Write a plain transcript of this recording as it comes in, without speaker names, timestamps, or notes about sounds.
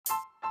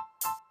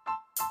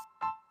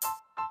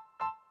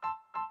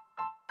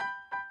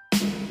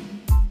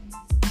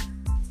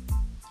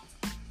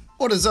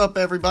What is up,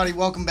 everybody?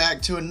 Welcome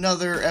back to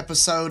another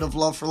episode of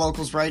Love for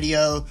Locals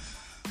Radio.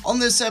 On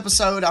this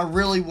episode, I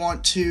really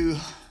want to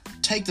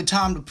take the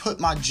time to put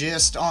my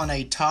gist on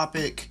a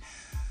topic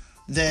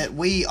that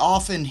we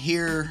often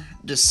hear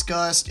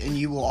discussed and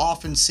you will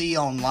often see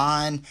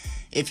online.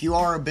 If you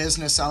are a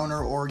business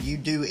owner or you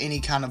do any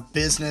kind of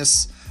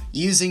business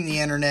using the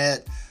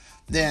internet,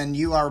 then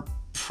you are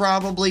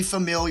probably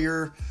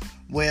familiar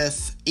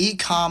with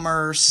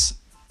e-commerce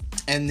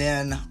and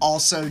then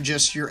also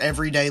just your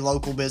everyday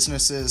local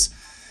businesses.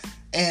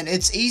 And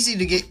it's easy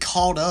to get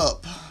caught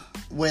up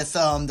with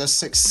the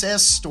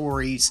success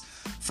stories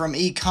from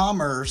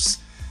e-commerce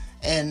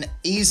and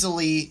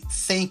easily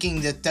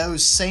thinking that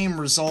those same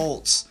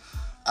results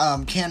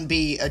can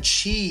be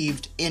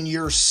achieved in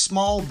your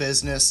small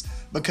business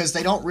because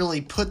they don't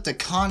really put the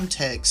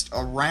context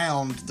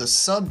around the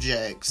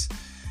subjects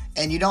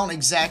and you don't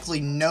exactly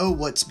know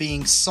what's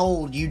being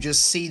sold. You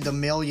just see the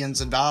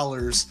millions of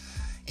dollars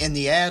in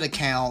the ad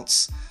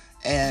accounts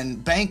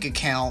and bank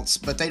accounts,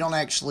 but they don't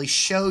actually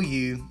show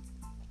you,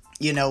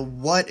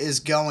 what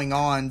is going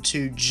on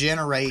to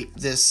generate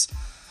this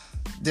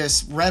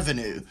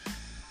revenue.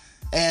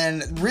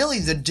 And really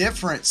the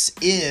difference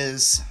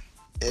is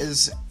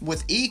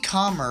with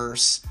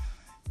e-commerce,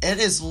 it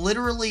is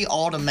literally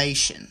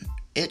automation.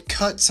 It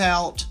cuts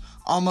out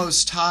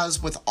almost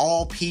ties with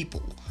all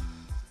people.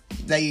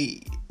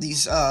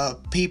 These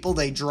people,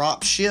 they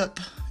drop ship.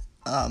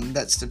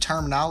 That's the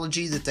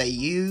terminology that they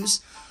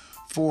use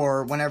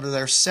for whenever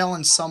they're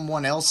selling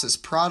someone else's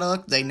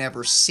product. They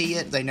never see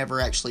it. They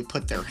never actually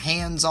put their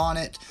hands on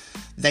it.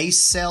 They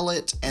sell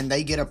it and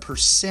they get a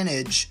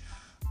percentage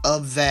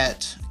of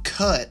that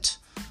cut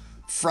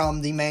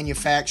from the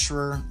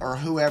manufacturer or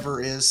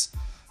whoever is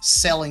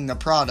selling the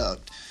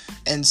product.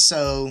 And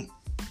so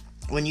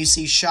when you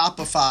see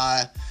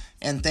Shopify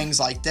and things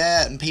like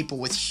that and people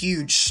with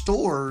huge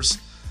stores,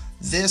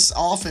 this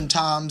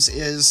oftentimes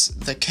is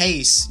the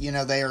case.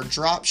 They are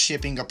drop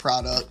shipping a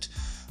product.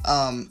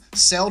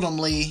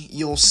 Seldomly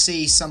you'll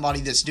see somebody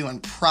that's doing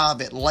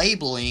private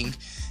labeling,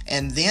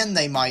 and then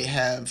they might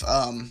have,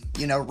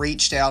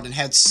 reached out and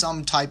had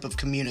some type of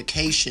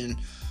communication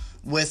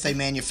with a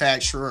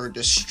manufacturer or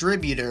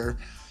distributor,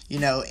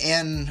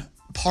 in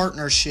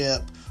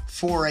partnership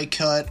for a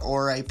cut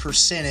or a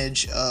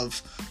percentage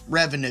of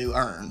revenue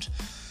earned.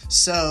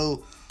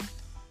 So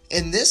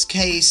in this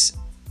case,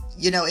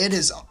 it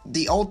is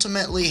the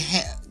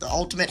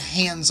ultimate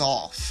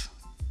hands-off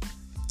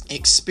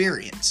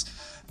experience,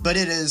 but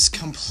it is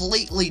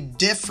completely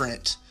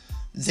different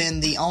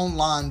than the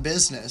online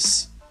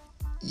business,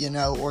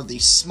 or the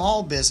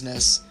small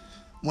business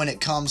when it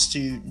comes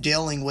to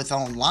dealing with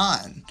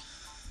online.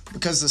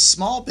 Because the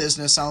small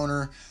business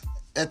owner,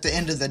 at the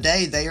end of the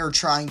day, they are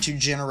trying to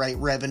generate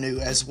revenue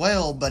as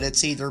well, but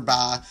it's either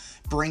by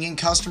bringing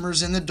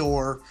customers in the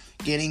door,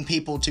 getting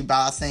people to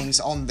buy things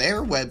on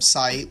their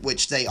website,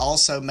 which they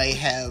also may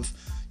have,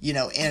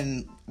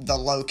 in the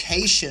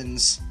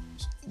locations,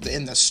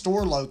 in the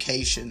store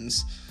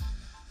locations,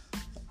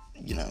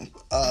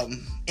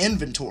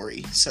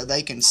 inventory, so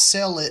they can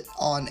sell it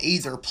on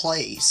either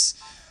place.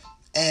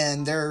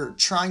 And they're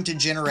trying to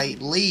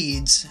generate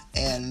leads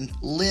and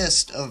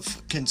list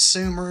of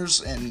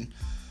consumers and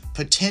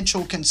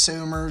potential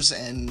consumers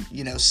and,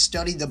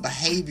 study the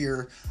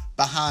behavior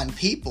behind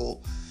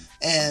people.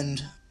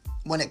 And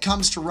when it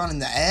comes to running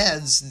the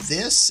ads,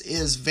 this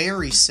is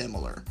very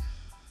similar.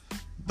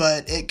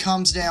 But it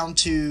comes down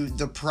to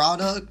the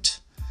product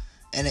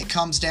and it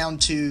comes down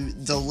to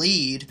the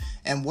lead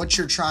and what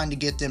you're trying to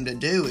get them to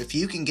do. If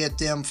you can get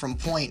them from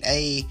point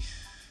A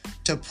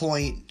to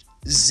point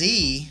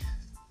Z,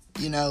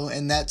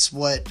 and that's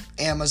what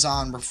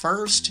Amazon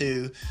refers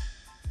to,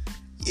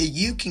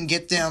 you can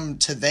get them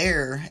to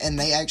there and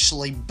they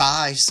actually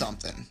buy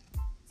something.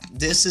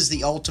 This is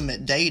the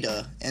ultimate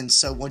data, and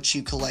so once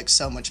you collect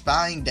so much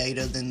buying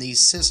data, then these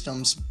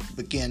systems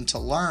begin to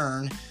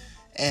learn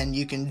and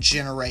you can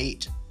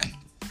generate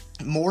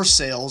more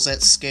sales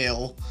at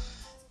scale,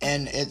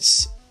 and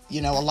it's,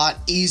 a lot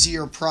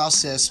easier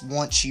process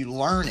once you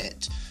learn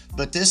it.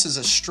 But this is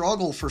a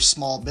struggle for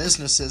small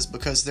businesses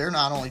because they're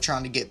not only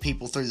trying to get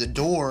people through the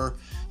door,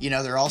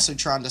 they're also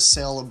trying to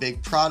sell a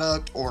big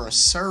product or a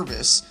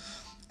service.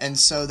 And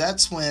so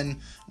that's when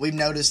we've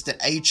noticed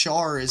that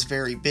HR is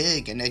very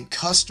big, and then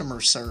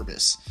customer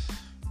service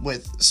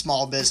with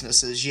small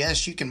businesses.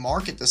 Yes, you can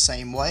market the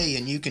same way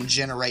and you can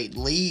generate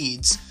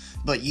leads,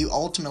 but you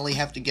ultimately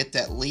have to get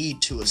that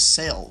lead to a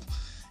sale.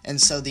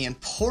 And so the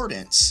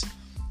importance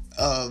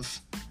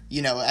of,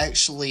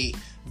 actually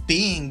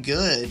being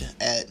good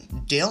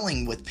at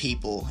dealing with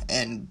people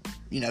and,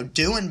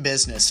 doing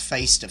business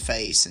face to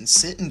face and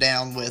sitting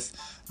down with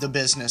the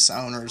business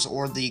owners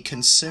or the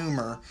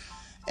consumer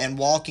and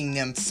walking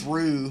them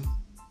through,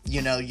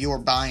 your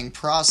buying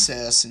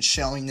process and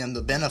showing them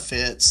the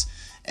benefits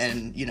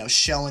and,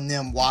 showing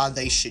them why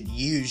they should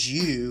use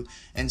you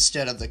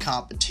instead of the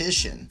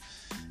competition.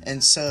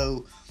 And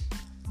so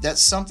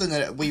that's something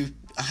that we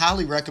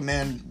highly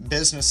recommend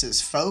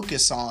businesses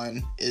focus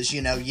on is,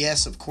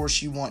 yes, of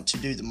course you want to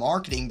do the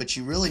marketing, but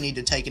you really need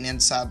to take an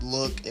inside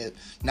look at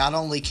not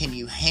only can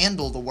you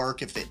handle the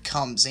work if it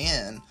comes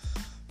in,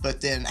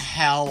 but then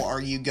how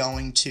are you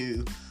going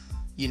to,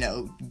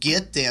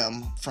 get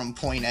them from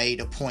point A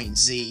to point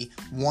Z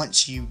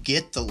once you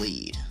get the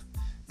lead.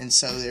 And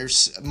so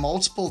there's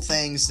multiple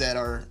things that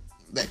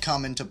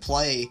come into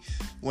play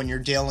when you're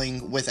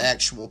dealing with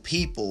actual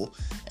people,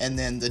 and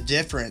then the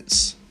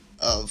difference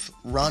of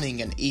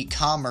running an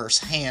e-commerce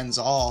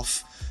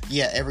hands-off.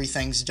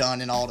 Everything's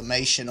done in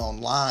automation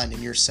online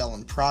and you're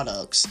selling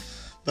products.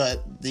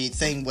 But the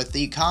thing with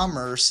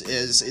e-commerce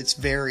is it's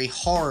very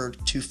hard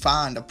to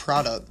find a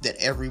product that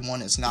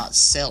everyone is not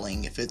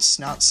selling. If it's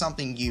not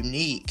something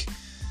unique,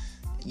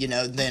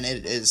 then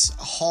it is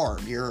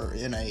hard. You're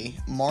in a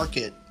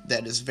market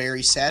that is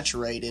very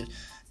saturated,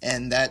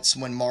 and that's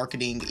when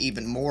marketing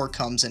even more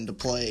comes into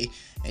play,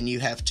 and you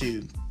have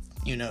to,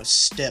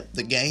 step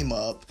the game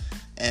up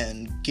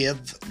and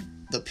give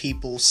the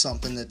people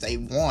something that they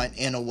want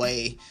in a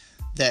way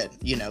that,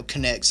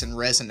 connects and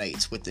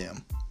resonates with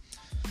them.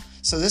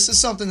 So this is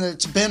something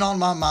that's been on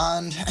my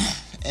mind,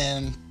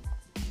 and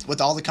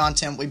with all the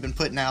content we've been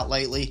putting out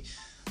lately,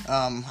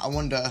 I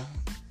wanted to,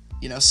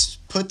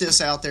 put this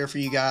out there for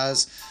you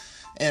guys,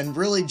 and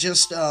really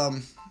just,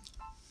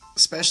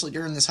 especially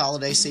during this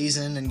holiday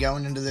season and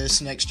going into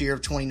this next year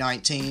of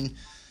 2019,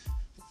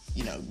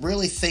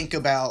 really think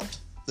about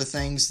the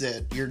things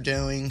that you're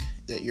doing,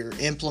 that you're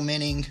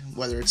implementing,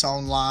 whether it's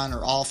online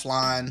or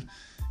offline,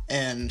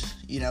 and,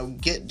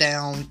 get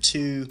down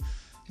to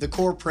the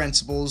core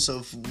principles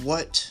of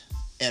what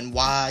and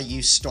why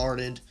you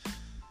started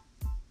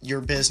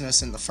your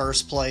business in the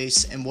first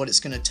place and what it's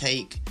going to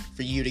take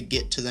for you to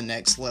get to the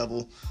next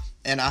level.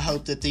 And I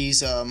hope that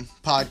these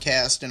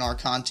podcasts and our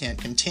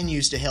content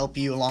continues to help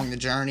you along the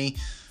journey.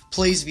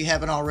 Please, if you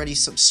haven't already,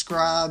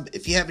 subscribe.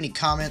 If you have any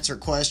comments or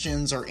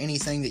questions or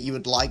anything that you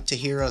would like to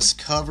hear us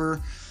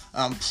cover,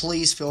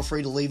 please feel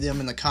free to leave them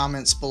in the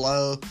comments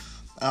below.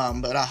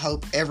 But I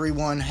hope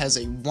everyone has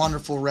a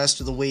wonderful rest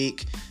of the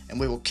week, and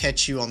we will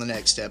catch you on the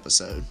next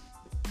episode.